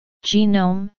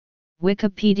Genome,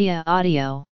 Wikipedia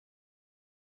audio.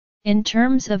 In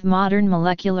terms of modern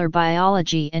molecular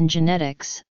biology and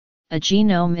genetics, a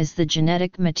genome is the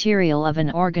genetic material of an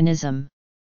organism.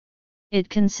 It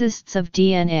consists of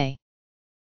DNA.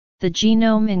 The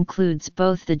genome includes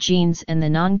both the genes and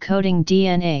the non-coding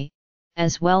DNA,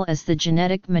 as well as the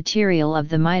genetic material of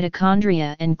the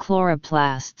mitochondria and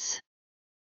chloroplasts.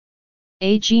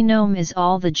 A genome is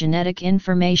all the genetic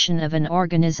information of an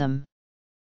organism.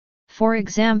 For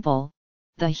example,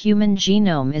 the human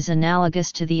genome is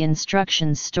analogous to the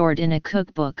instructions stored in a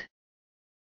cookbook.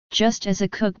 Just as a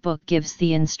cookbook gives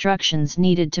the instructions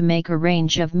needed to make a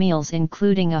range of meals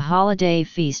including a holiday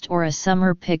feast or a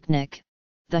summer picnic,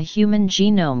 the human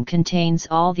genome contains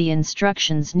all the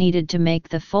instructions needed to make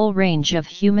the full range of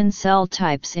human cell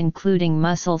types including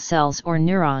muscle cells or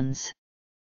neurons.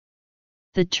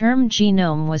 The term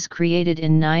genome was created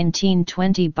in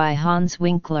 1920 by Hans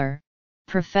Winkler,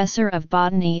 professor of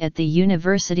botany at the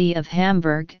University of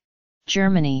Hamburg,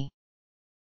 Germany.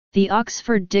 The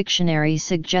Oxford Dictionary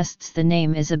suggests the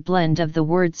name is a blend of the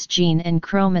words gene and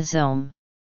chromosome.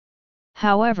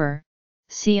 However,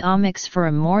 see omics for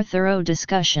a more thorough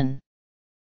discussion.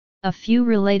 A few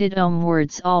related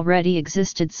words already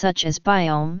existed such as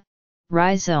biome,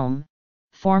 rhizome,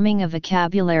 forming a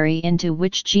vocabulary into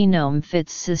which genome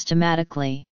fits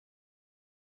systematically.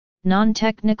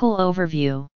 Non-technical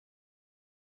overview.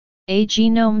 A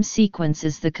genome sequence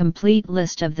is the complete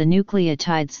list of the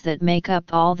nucleotides that make up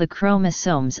all the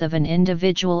chromosomes of an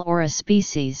individual or a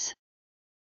species.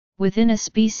 Within a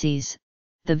species,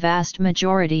 the vast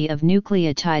majority of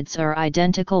nucleotides are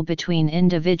identical between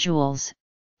individuals,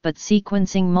 but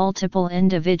sequencing multiple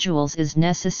individuals is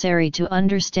necessary to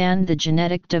understand the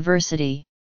genetic diversity.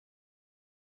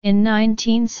 In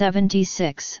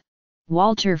 1976,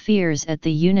 Walter Fiers at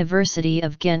the University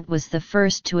of Ghent was the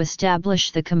first to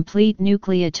establish the complete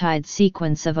nucleotide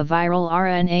sequence of a viral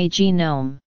RNA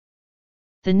genome.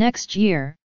 The next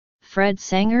year, Fred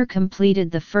Sanger completed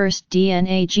the first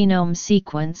DNA genome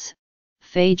sequence,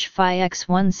 phage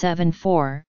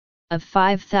Phi-X174, of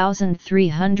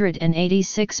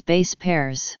 5,386 base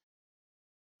pairs.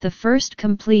 The first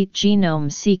complete genome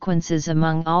sequences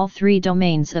among all three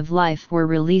domains of life were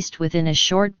released within a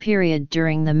short period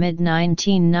during the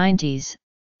mid-1990s.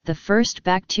 The first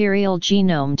bacterial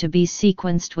genome to be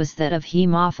sequenced was that of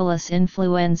Haemophilus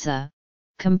influenza,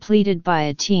 completed by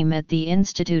a team at the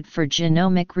Institute for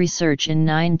Genomic Research in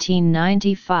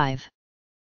 1995.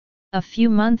 A few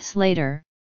months later,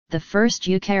 the first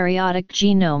eukaryotic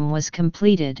genome was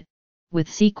completed, with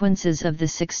sequences of the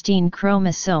 16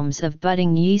 chromosomes of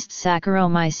budding yeast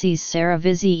Saccharomyces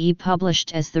cerevisiae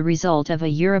published as the result of a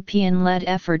European-led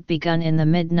effort begun in the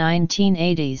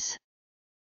mid-1980s.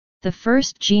 The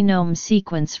first genome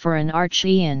sequence for an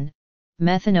archaean,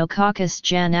 Methanococcus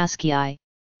janaskii,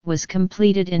 was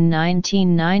completed in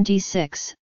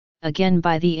 1996, again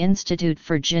by the Institute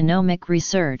for Genomic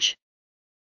Research.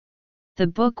 The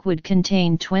book would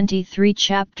contain 23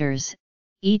 chapters.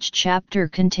 Each chapter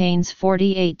contains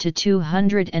 48 to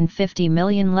 250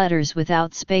 million letters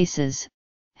without spaces,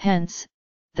 hence,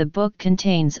 the book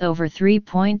contains over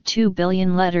 3.2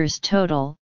 billion letters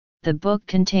total. The book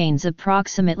contains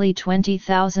approximately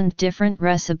 20,000 different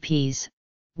recipes,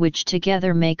 which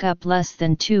together make up less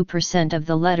than 2% of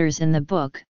the letters in the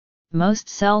book. Most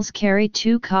cells carry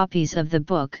 2 copies of the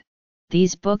book.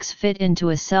 These books fit into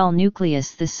a cell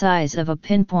nucleus the size of a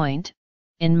pinpoint.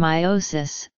 In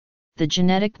meiosis, the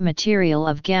genetic material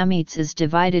of gametes is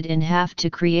divided in half to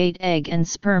create egg and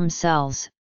sperm cells,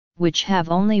 which have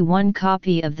only one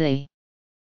copy of the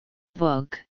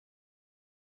book.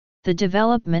 The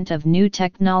development of new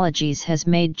technologies has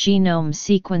made genome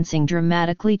sequencing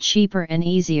dramatically cheaper and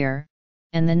easier,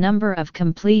 and the number of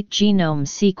complete genome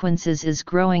sequences is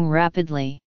growing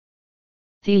rapidly.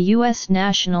 The U.S.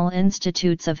 National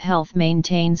Institutes of Health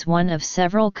maintains one of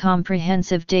several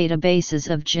comprehensive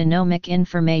databases of genomic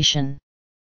information.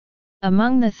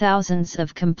 Among the thousands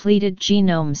of completed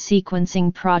genome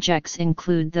sequencing projects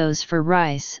include those for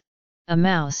rice, a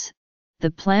mouse,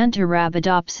 the plant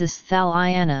Arabidopsis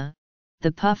thaliana,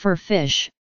 the puffer fish,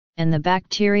 and the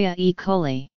bacteria E.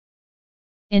 coli.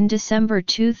 In December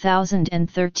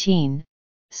 2013,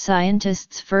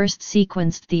 scientists first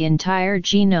sequenced the entire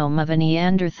genome of a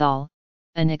Neanderthal,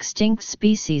 an extinct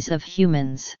species of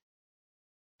humans.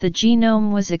 The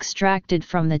genome was extracted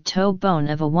from the toe bone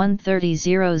of a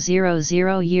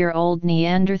 130,000-year-old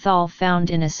Neanderthal found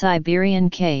in a Siberian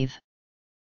cave.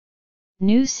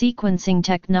 New sequencing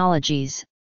technologies,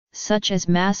 such as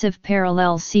massive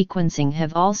parallel sequencing,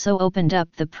 have also opened up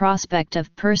the prospect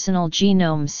of personal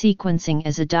genome sequencing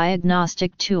as a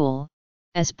diagnostic tool,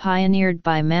 as pioneered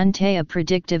by Mantea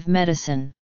Predictive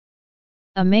Medicine.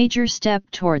 A major step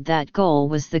toward that goal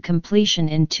was the completion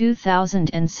in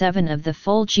 2007 of the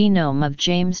full genome of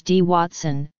James D.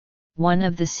 Watson, one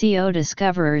of the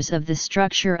co-discoverers of the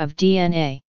structure of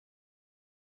DNA.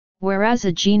 Whereas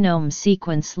a genome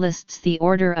sequence lists the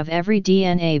order of every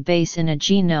DNA base in a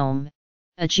genome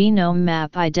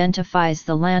map identifies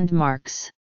the landmarks.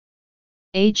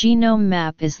 A genome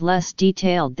map is less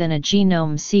detailed than a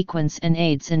genome sequence and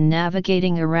aids in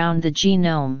navigating around the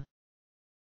genome.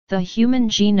 The Human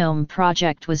Genome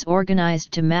Project was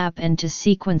organized to map and to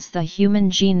sequence the human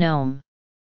genome.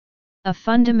 A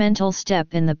fundamental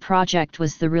step in the project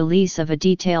was the release of a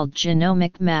detailed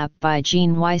genomic map by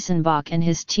Jean Weissenbach and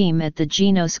his team at the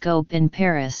Genoscope in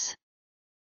Paris.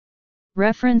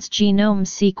 Reference genome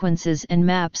sequences and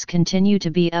maps continue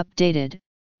to be updated,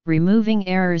 removing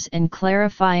errors and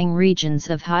clarifying regions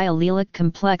of high allelic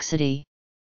complexity.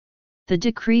 The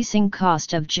decreasing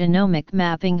cost of genomic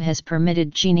mapping has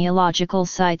permitted genealogical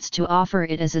sites to offer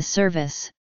it as a service,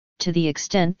 to the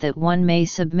extent that one may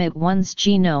submit one's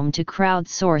genome to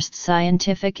crowdsourced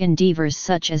scientific endeavors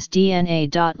such as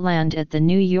DNA.land at the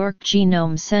New York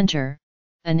Genome Center,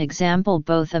 an example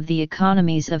both of the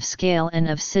economies of scale and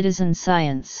of citizen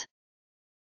science.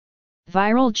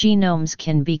 Viral genomes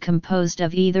can be composed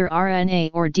of either RNA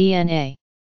or DNA.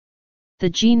 The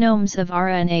genomes of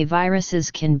RNA viruses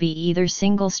can be either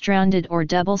single-stranded or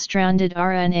double-stranded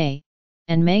RNA,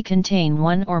 and may contain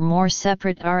one or more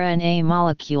separate RNA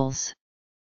molecules.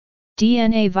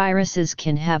 DNA viruses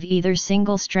can have either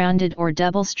single-stranded or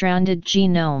double-stranded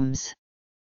genomes.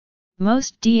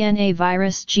 Most DNA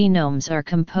virus genomes are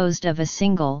composed of a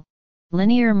single,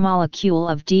 linear molecule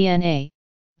of DNA,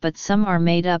 but some are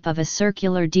made up of a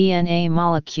circular DNA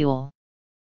molecule.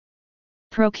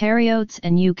 Prokaryotes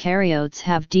and eukaryotes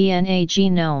have DNA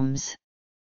genomes.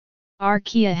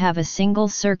 Archaea have a single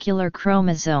circular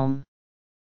chromosome.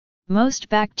 Most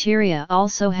bacteria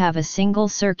also have a single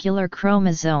circular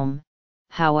chromosome,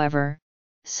 however,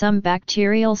 some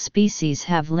bacterial species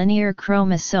have linear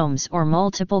chromosomes or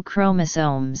multiple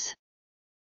chromosomes.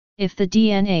 If the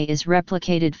DNA is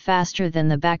replicated faster than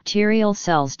the bacterial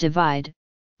cells divide,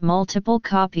 multiple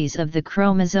copies of the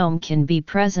chromosome can be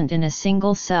present in a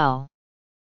single cell.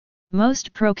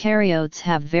 Most prokaryotes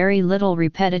have very little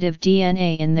repetitive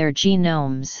DNA in their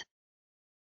genomes.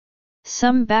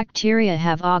 Some bacteria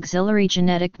have auxiliary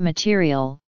genetic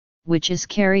material, which is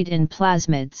carried in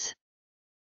plasmids.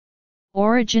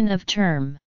 Origin of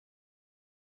term.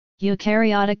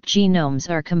 Eukaryotic genomes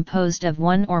are composed of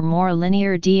one or more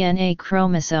linear DNA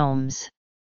chromosomes.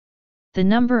 The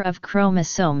number of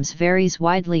chromosomes varies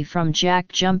widely from jack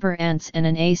jumper ants and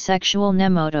an asexual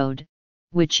nematode,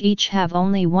 which each have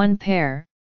only one pair,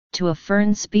 to a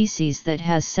fern species that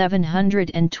has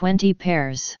 720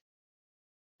 pairs.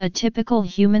 A typical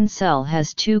human cell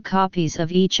has 2 copies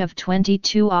of each of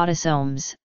 22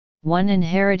 autosomes, one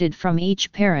inherited from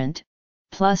each parent,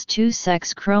 plus 2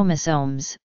 sex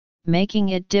chromosomes, making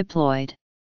it diploid.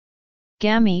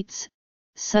 Gametes,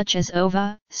 such as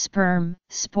ova, sperm,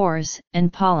 spores,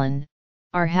 and pollen,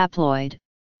 are haploid,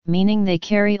 meaning they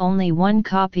carry only one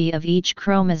copy of each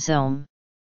chromosome.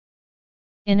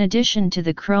 In addition to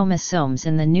the chromosomes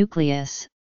in the nucleus,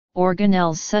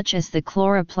 organelles such as the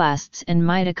chloroplasts and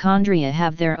mitochondria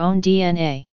have their own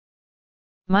DNA.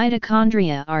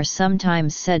 Mitochondria are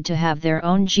sometimes said to have their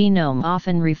own genome,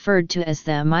 often referred to as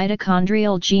the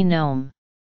mitochondrial genome.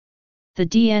 The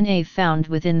DNA found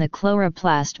within the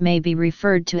chloroplast may be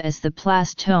referred to as the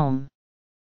plastome.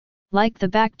 Like the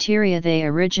bacteria they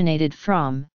originated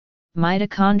from,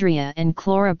 mitochondria and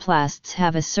chloroplasts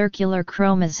have a circular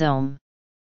chromosome.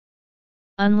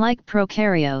 Unlike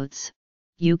prokaryotes,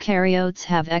 eukaryotes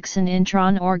have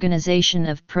exon-intron organization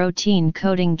of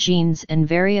protein-coding genes and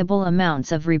variable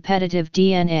amounts of repetitive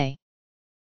DNA.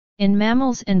 In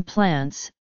mammals and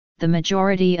plants, the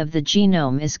majority of the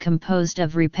genome is composed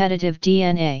of repetitive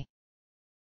DNA.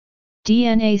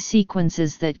 DNA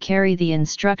sequences that carry the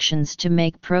instructions to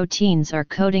make proteins are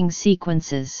coding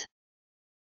sequences.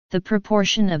 The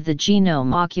proportion of the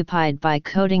genome occupied by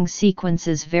coding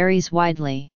sequences varies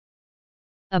widely.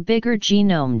 A bigger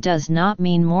genome does not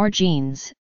mean more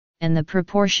genes, and the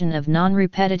proportion of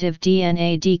non-repetitive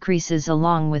DNA decreases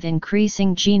along with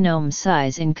increasing genome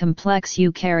size in complex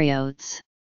eukaryotes.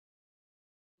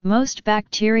 Most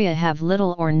bacteria have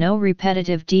little or no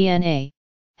repetitive DNA,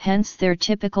 hence their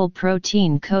typical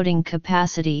protein coding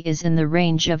capacity is in the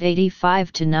range of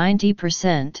 85 to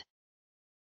 90%.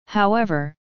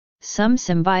 However, some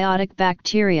symbiotic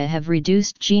bacteria have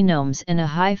reduced genomes and a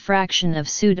high fraction of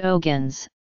pseudogenes,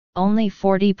 only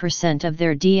 40% of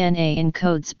their DNA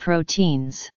encodes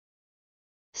proteins.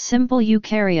 Simple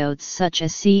eukaryotes such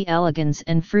as C. elegans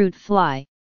and fruit fly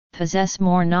possess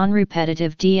more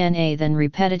non-repetitive DNA than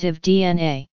repetitive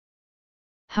DNA.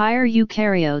 Higher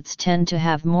eukaryotes tend to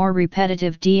have more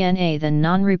repetitive DNA than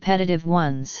non-repetitive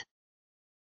ones.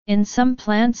 In some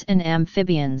plants and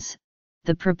amphibians,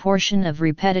 the proportion of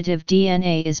repetitive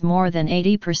DNA is more than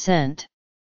 80%.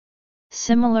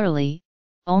 Similarly,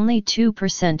 only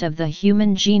 2% of the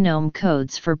human genome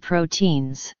codes for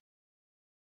proteins.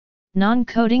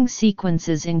 Non-coding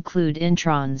sequences include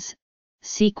introns,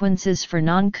 sequences for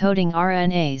non-coding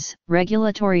RNAs,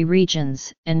 regulatory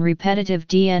regions, and repetitive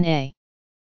DNA.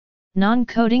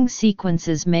 Non-coding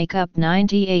sequences make up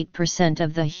 98%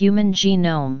 of the human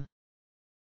genome.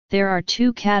 There are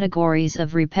two categories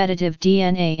of repetitive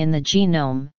DNA in the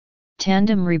genome: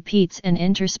 tandem repeats and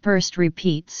interspersed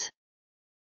repeats.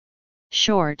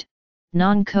 Short,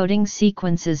 non-coding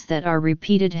sequences that are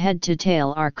repeated head to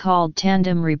tail are called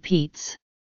tandem repeats.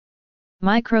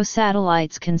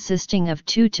 Microsatellites consisting of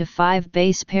 2 to 5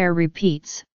 base pair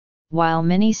repeats, while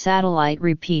many satellite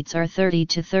repeats are 30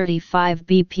 to 35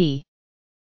 BP.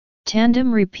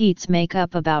 Tandem repeats make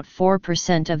up about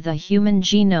 4% of the human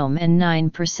genome and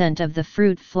 9% of the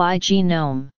fruit fly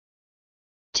genome.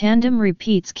 Tandem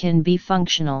repeats can be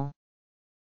functional.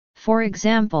 For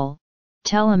example,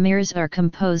 telomeres are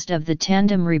composed of the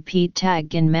tandem repeat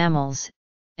tag in mammals,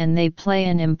 and they play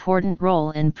an important role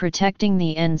in protecting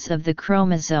the ends of the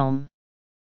chromosome.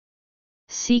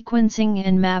 Sequencing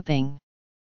and mapping.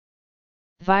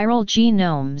 Viral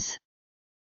genomes.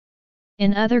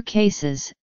 In other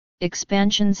cases,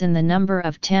 expansions in the number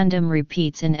of tandem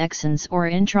repeats in exons or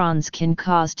introns can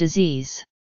cause disease.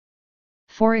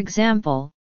 For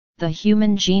example, the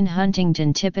human gene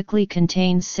Huntington typically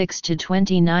contains 6 to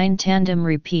 29 tandem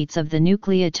repeats of the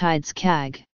nucleotides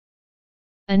CAG.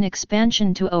 An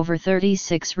expansion to over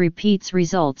 36 repeats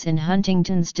results in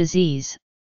Huntington's disease,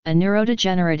 a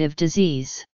neurodegenerative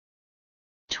disease.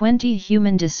 20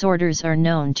 human disorders are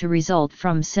known to result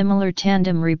from similar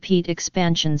tandem repeat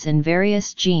expansions in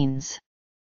various genes.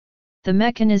 The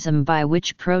mechanism by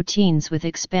which proteins with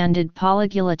expanded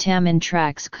polyglutamine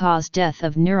tracks cause death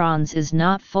of neurons is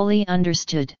not fully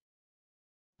understood.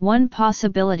 One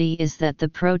possibility is that the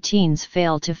proteins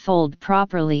fail to fold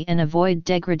properly and avoid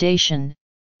degradation,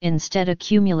 instead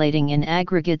accumulating in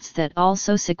aggregates that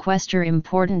also sequester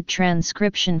important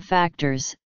transcription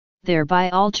factors, thereby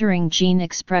altering gene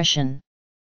expression.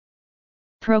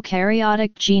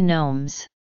 Prokaryotic genomes.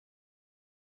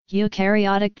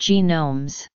 Eukaryotic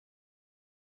genomes.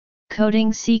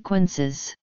 Coding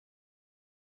sequences.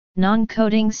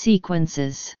 Non-coding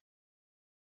sequences.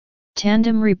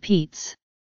 Tandem repeats.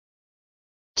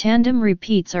 Tandem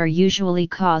repeats are usually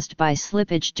caused by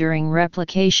slippage during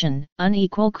replication,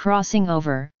 unequal crossing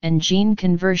over, and gene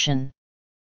conversion.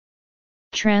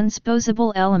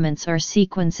 Transposable elements are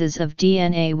sequences of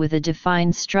DNA with a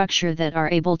defined structure that are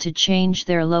able to change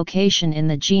their location in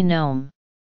the genome.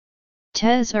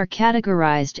 TES are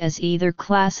categorized as either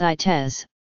class I TES,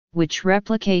 which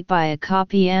replicate by a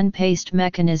copy and paste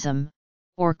mechanism,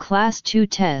 or class II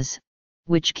TES,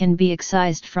 which can be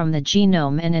excised from the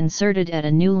genome and inserted at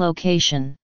a new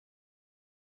location.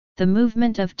 The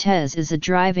movement of TES is a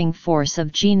driving force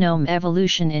of genome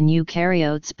evolution in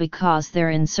eukaryotes because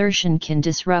their insertion can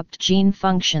disrupt gene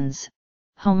functions.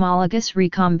 Homologous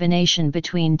recombination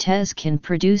between TES can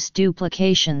produce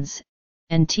duplications,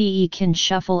 and TE can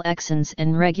shuffle exons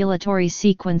and regulatory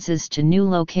sequences to new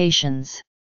locations.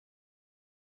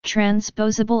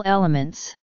 Transposable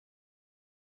elements.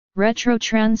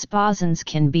 Retrotransposons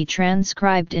can be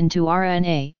transcribed into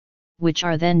RNA, which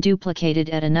are then duplicated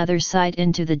at another site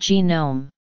into the genome.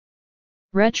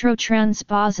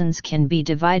 Retrotransposons can be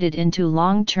divided into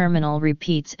long terminal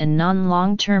repeats and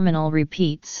non-long terminal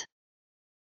repeats.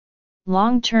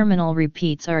 Long terminal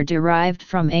repeats are derived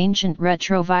from ancient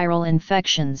retroviral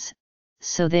infections,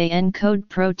 so they encode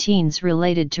proteins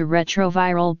related to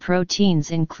retroviral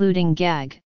proteins including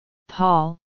GAG,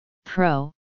 POL,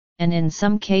 PRO, and in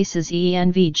some cases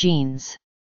ENV genes.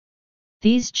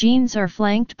 These genes are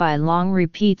flanked by long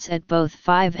repeats at both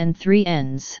 5 and 3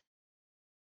 ends.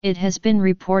 It has been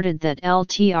reported that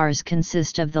LTRs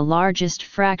consist of the largest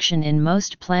fraction in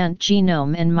most plant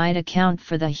genome and might account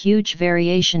for the huge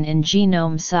variation in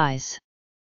genome size.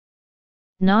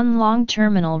 Non-long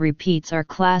terminal repeats are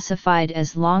classified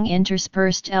as long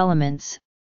interspersed elements,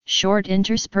 short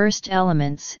interspersed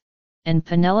elements, and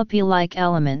Penelope-like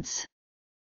elements.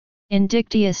 In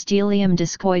Dictyostelium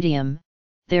discoideum,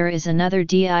 there is another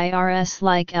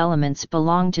DIRS-like elements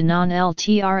belong to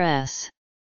non-LTRS.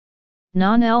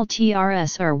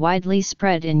 Non-LTRs are widely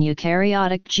spread in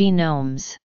eukaryotic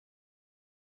genomes.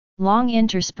 Long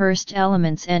interspersed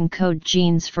elements encode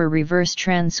genes for reverse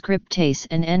transcriptase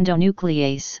and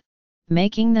endonuclease,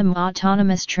 making them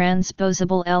autonomous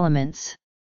transposable elements.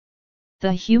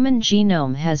 The human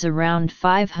genome has around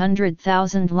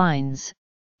 500,000 lines,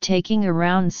 taking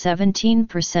around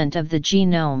 17% of the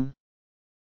genome.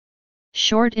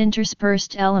 Short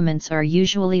interspersed elements are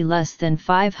usually less than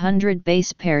 500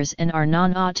 base pairs and are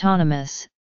non-autonomous,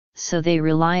 so they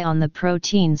rely on the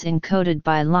proteins encoded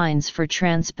by lines for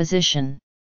transposition.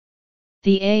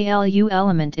 The ALU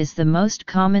element is the most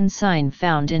common sign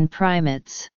found in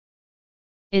primates.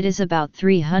 It is about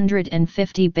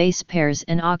 350 base pairs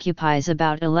and occupies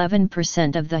about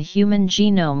 11% of the human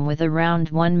genome with around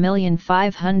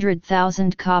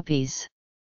 1,500,000 copies.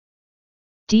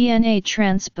 DNA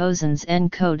transposons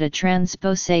encode a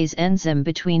transposase enzyme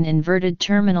between inverted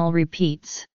terminal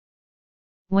repeats.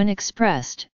 When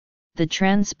expressed, the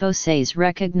transposase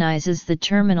recognizes the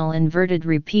terminal inverted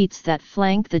repeats that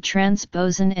flank the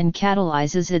transposon and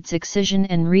catalyzes its excision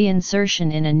and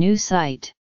reinsertion in a new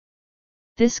site.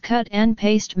 This cut and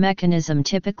paste mechanism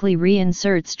typically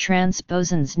reinserts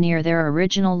transposons near their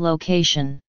original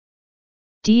location.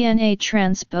 DNA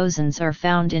transposons are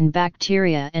found in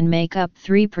bacteria and make up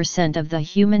 3% of the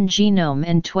human genome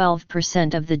and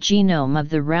 12% of the genome of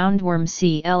the roundworm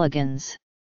C. elegans.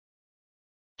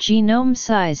 Genome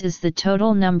size is the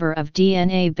total number of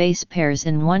DNA base pairs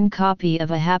in one copy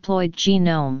of a haploid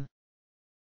genome.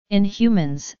 In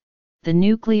humans, the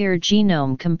nuclear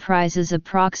genome comprises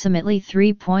approximately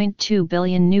 3.2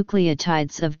 billion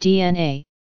nucleotides of DNA,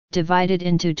 divided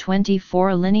into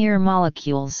 24 linear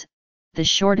molecules, the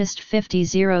shortest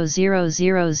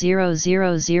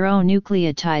 50,000,000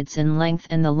 nucleotides in length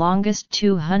and the longest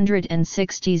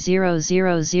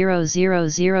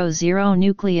 260,000,000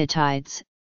 nucleotides,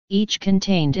 each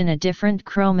contained in a different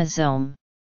chromosome.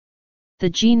 The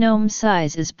genome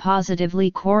size is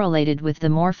positively correlated with the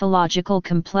morphological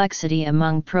complexity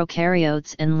among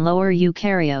prokaryotes and lower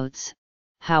eukaryotes.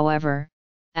 However,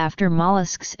 after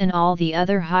mollusks and all the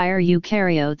other higher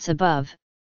eukaryotes above,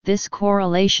 this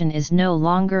correlation is no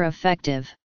longer effective.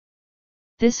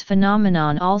 This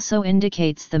phenomenon also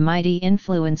indicates the mighty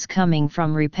influence coming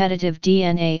from repetitive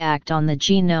DNA act on the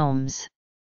genomes.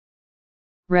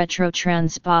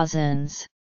 Retrotransposons.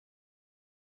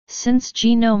 Since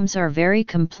genomes are very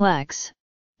complex,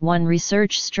 one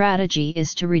research strategy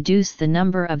is to reduce the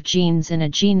number of genes in a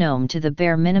genome to the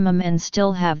bare minimum and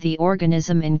still have the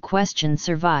organism in question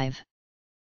survive.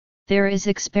 There is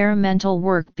experimental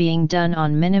work being done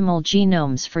on minimal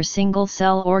genomes for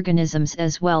single-cell organisms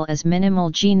as well as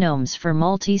minimal genomes for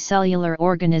multicellular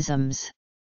organisms.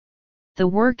 The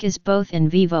work is both in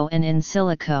vivo and in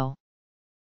silico.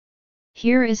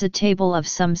 Here is a table of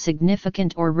some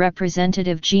significant or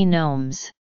representative genomes.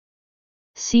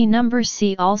 See number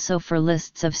C also for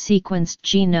lists of sequenced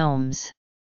genomes.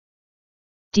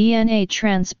 DNA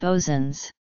transposons.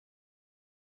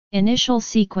 Initial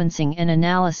sequencing and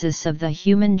analysis of the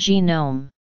human genome.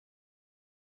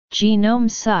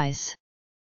 Genome size.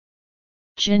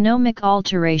 Genomic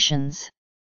alterations.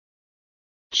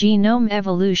 Genome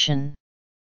evolution.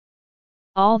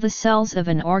 All the cells of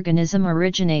an organism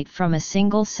originate from a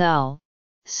single cell,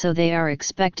 so they are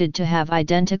expected to have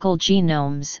identical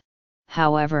genomes.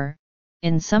 However,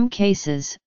 in some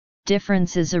cases,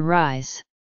 differences arise.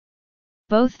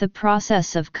 Both the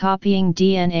process of copying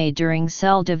DNA during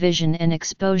cell division and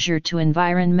exposure to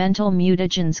environmental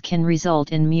mutagens can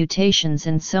result in mutations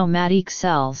in somatic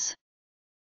cells.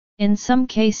 In some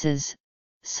cases,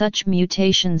 such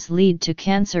mutations lead to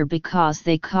cancer because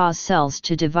they cause cells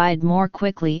to divide more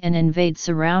quickly and invade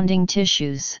surrounding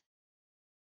tissues.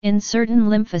 In certain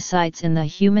lymphocytes in the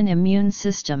human immune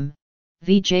system,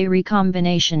 VJ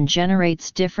recombination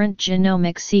generates different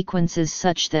genomic sequences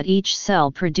such that each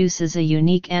cell produces a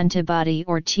unique antibody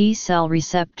or T cell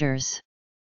receptors.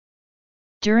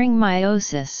 During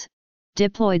meiosis,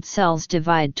 diploid cells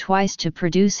divide twice to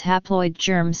produce haploid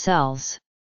germ cells.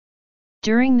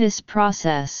 During this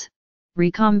process,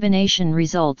 recombination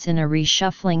results in a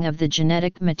reshuffling of the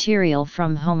genetic material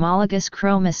from homologous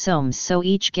chromosomes so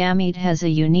each gamete has a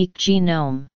unique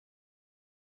genome.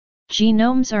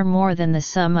 Genomes are more than the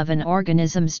sum of an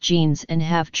organism's genes and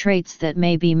have traits that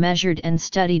may be measured and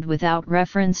studied without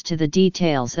reference to the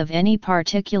details of any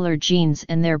particular genes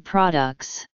and their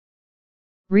products.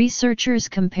 Researchers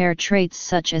compare traits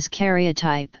such as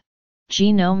karyotype,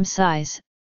 genome size,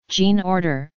 gene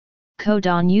order,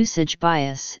 codon usage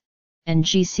bias, and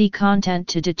GC content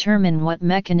to determine what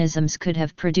mechanisms could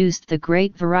have produced the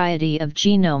great variety of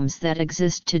genomes that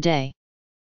exist today.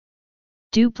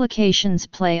 Duplications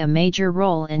play a major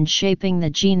role in shaping the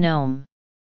genome.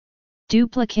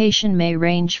 Duplication may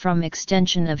range from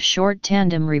extension of short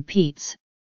tandem repeats,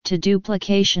 to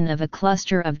duplication of a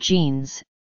cluster of genes,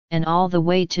 and all the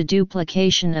way to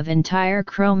duplication of entire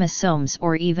chromosomes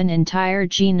or even entire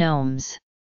genomes.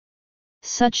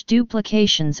 Such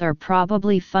duplications are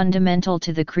probably fundamental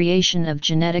to the creation of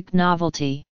genetic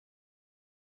novelty.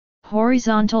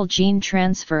 Horizontal gene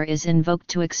transfer is invoked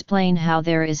to explain how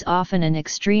there is often an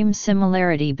extreme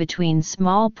similarity between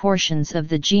small portions of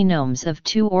the genomes of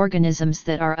two organisms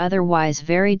that are otherwise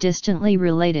very distantly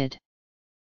related.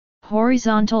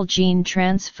 Horizontal gene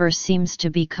transfer seems to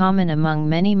be common among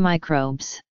many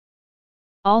microbes.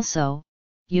 Also,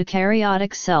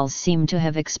 eukaryotic cells seem to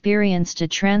have experienced a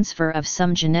transfer of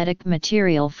some genetic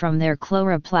material from their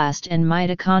chloroplast and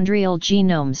mitochondrial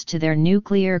genomes to their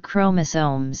nuclear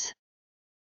chromosomes.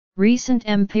 Recent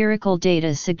empirical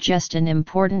data suggest an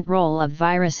important role of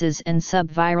viruses and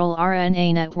subviral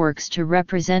RNA networks to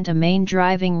represent a main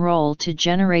driving role to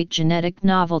generate genetic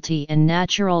novelty and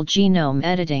natural genome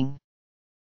editing.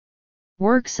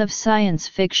 Works of science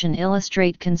fiction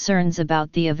illustrate concerns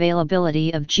about the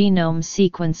availability of genome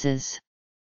sequences.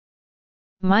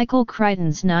 Michael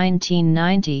Crichton's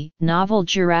 1990 novel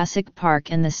Jurassic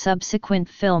Park and the subsequent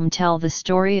film tell the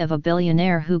story of a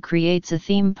billionaire who creates a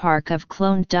theme park of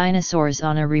cloned dinosaurs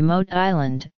on a remote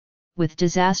island, with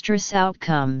disastrous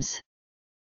outcomes.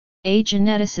 A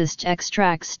geneticist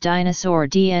extracts dinosaur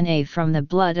DNA from the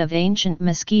blood of ancient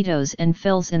mosquitoes and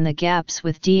fills in the gaps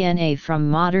with DNA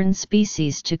from modern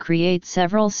species to create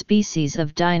several species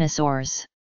of dinosaurs.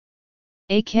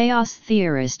 A chaos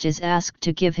theorist is asked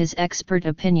to give his expert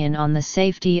opinion on the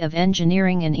safety of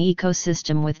engineering an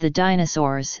ecosystem with the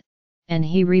dinosaurs, and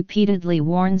he repeatedly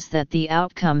warns that the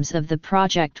outcomes of the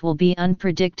project will be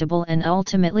unpredictable and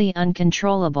ultimately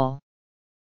uncontrollable.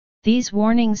 These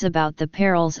warnings about the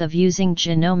perils of using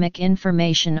genomic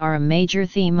information are a major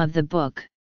theme of the book.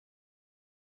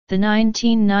 The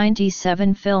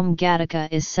 1997 film Gattaca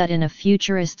is set in a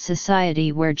futurist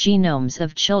society where genomes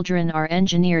of children are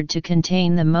engineered to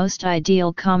contain the most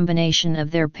ideal combination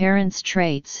of their parents'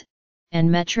 traits,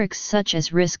 and metrics such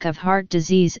as risk of heart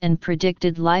disease and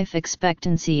predicted life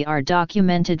expectancy are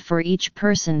documented for each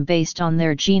person based on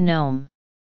their genome.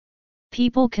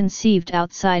 People conceived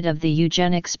outside of the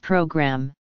eugenics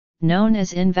program, known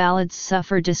as invalids,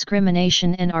 suffer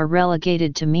discrimination and are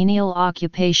relegated to menial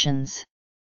occupations.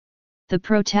 The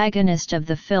protagonist of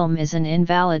the film is an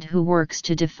invalid who works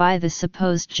to defy the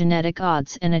supposed genetic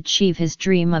odds and achieve his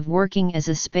dream of working as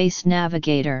a space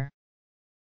navigator.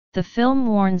 The film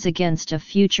warns against a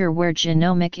future where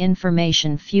genomic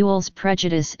information fuels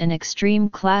prejudice and extreme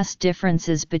class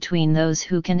differences between those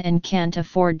who can and can't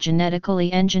afford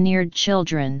genetically engineered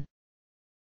children.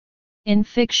 In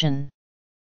fiction,